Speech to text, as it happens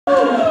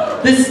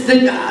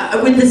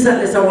With this set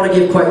list, I want to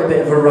give quite a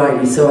bit of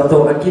variety, so I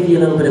thought I'd give you a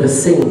little bit of a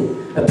sing,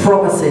 a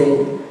proper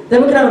sing.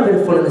 Then we can have a bit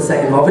of fun in the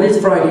second half. It is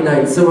Friday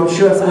night, so I'm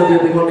sure some of you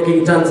will be wanting to get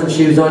your dancing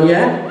shoes on,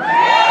 yeah?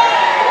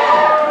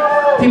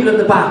 People at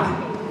the back.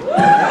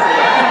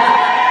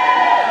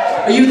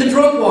 Are you the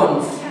drunk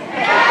ones?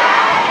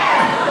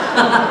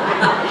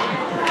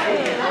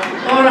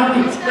 Alright.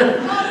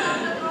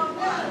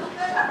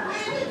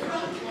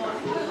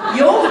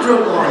 You're the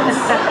drunk ones.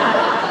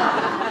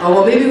 Oh,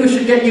 well, maybe we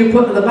should get you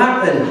put to the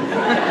back then.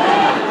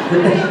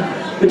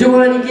 We don't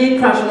want any gate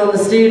crashing on the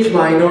stage,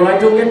 mind, alright?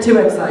 Don't get too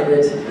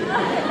excited.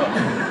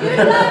 You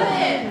love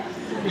it!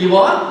 You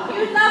what?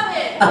 You love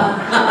it!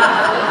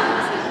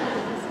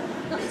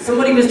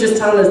 Somebody was just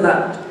telling us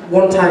that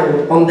one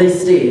time on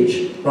this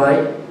stage,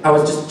 right? I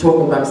was just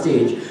talking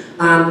backstage,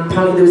 and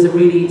apparently there was a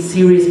really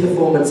serious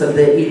performance of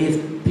the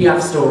Edith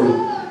Piaf story.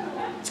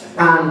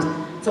 And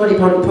somebody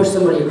apparently pushed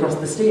somebody across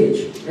the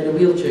stage in a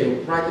wheelchair,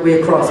 right the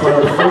way across while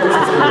the performance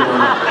was going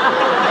on.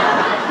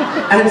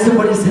 And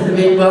somebody said to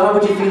me, well, how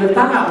would you feel if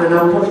that happened? And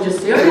I would probably just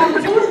say, oh yeah,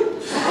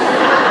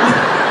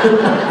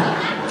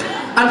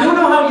 I don't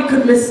know how you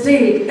could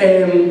mistake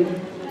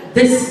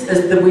this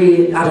as the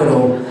way, I don't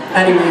know.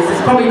 Anyways,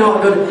 it's probably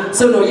not good.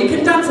 So no, you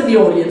can dance in the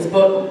audience,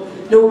 but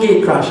no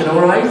gate crashing,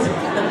 alright?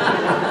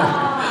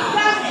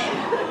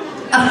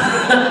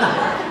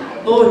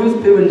 Oh, who's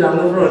pooing down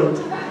the front?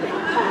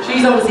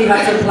 She's obviously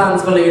had some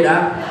plans for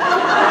later.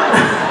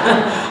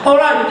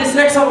 Alright, this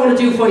next song I'm going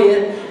to do for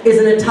you is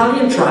an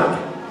Italian track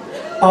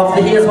of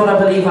the Here's What I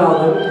Believe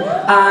album.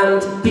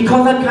 And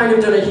because I've kind of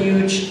done a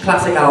huge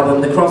classic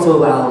album, the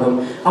crossover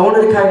album, I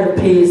wanted to kind of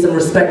pay some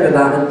respect to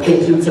that and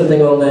include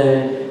something on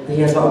the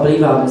Here's What I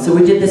Believe album. So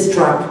we did this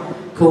track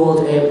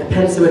called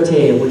Penso,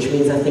 which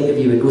means I think of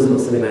you. It goes a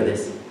little something like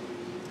this.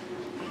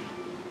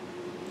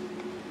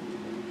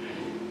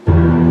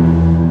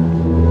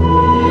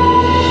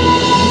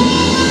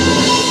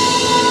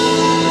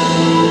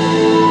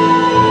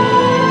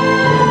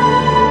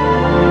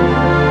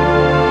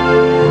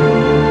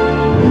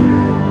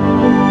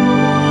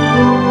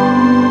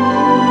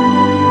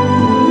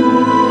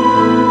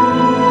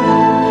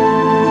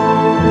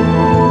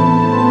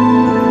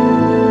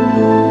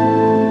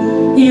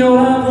 Io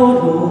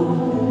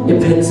lavoro e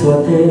penso a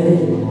te,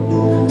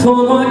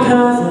 torno a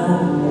casa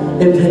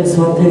e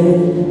penso a te,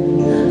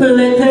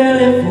 le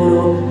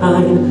telefono a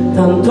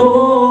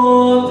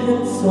intanto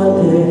penso a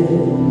te.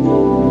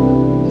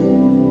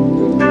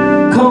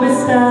 Come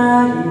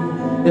stai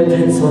e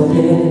penso a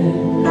te,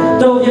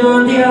 dove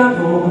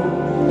andiamo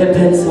e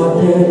penso a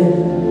te,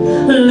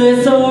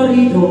 le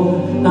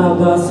sorrido,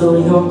 abbasso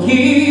gli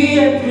occhi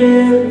e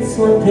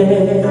penso a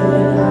te.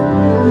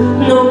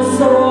 Non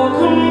so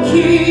con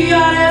chi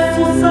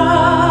adesso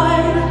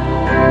sai,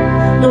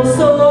 non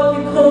so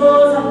che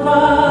cosa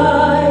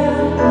fai,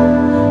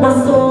 ma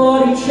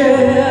sto di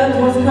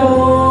certo,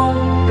 sto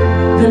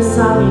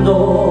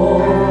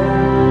pensando.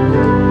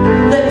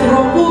 È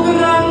troppo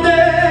grande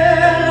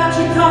la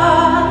città,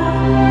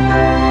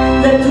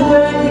 le tue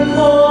che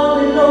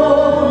come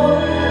noi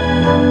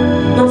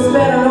non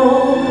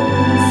sperano,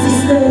 si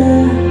sta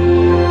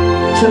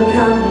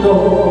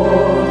cercando.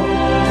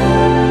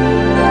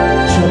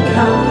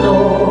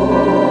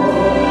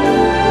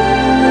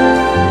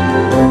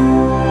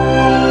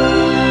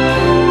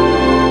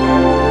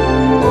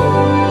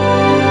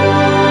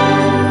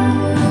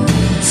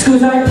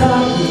 Scusa i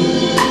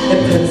tardi e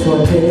penso a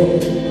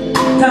te,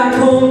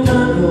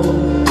 t'accompagno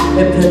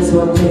e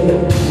penso a te,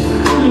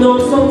 non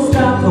sono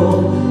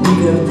stato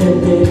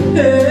divertente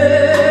e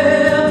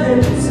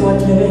penso a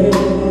te.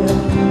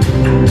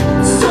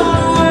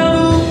 Sono a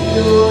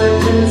luglio e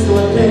penso a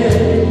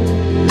te,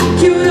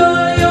 chiudo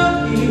gli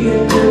occhi e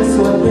penso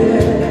a te,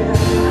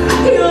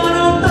 io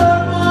non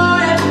dormo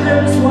e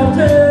penso a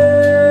te.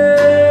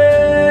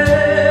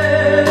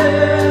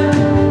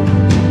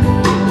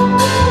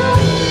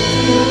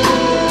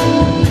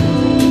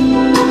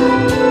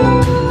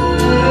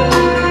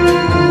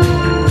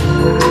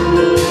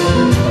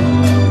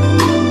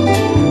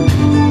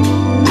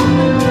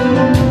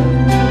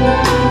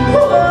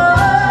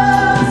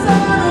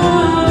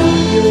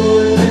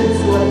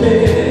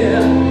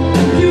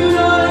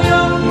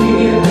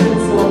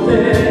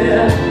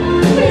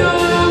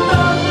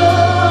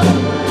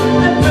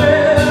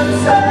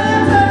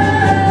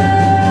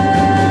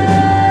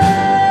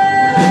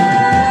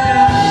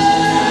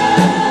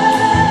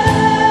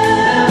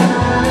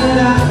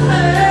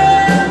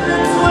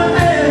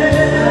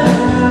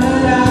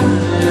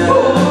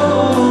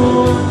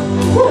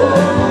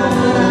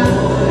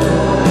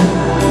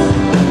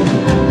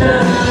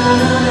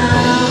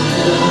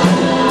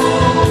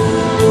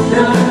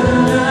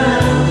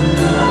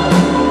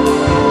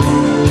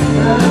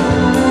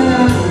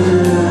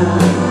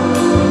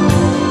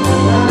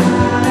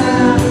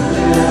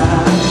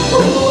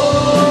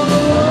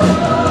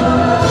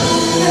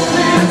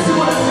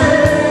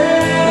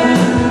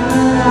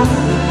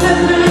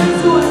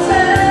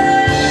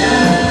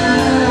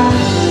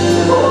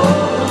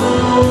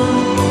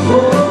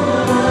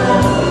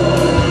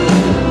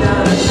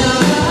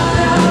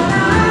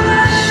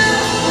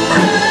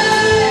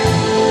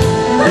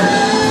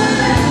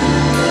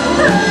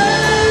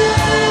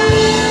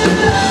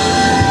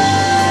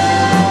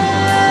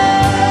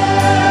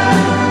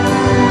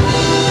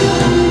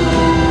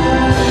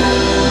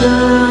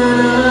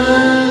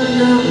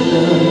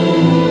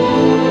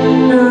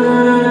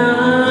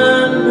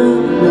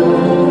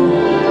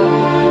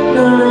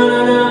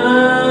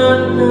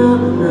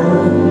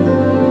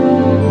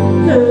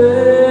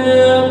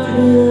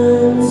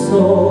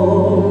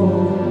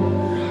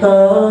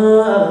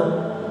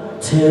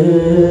 เธ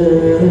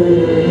อ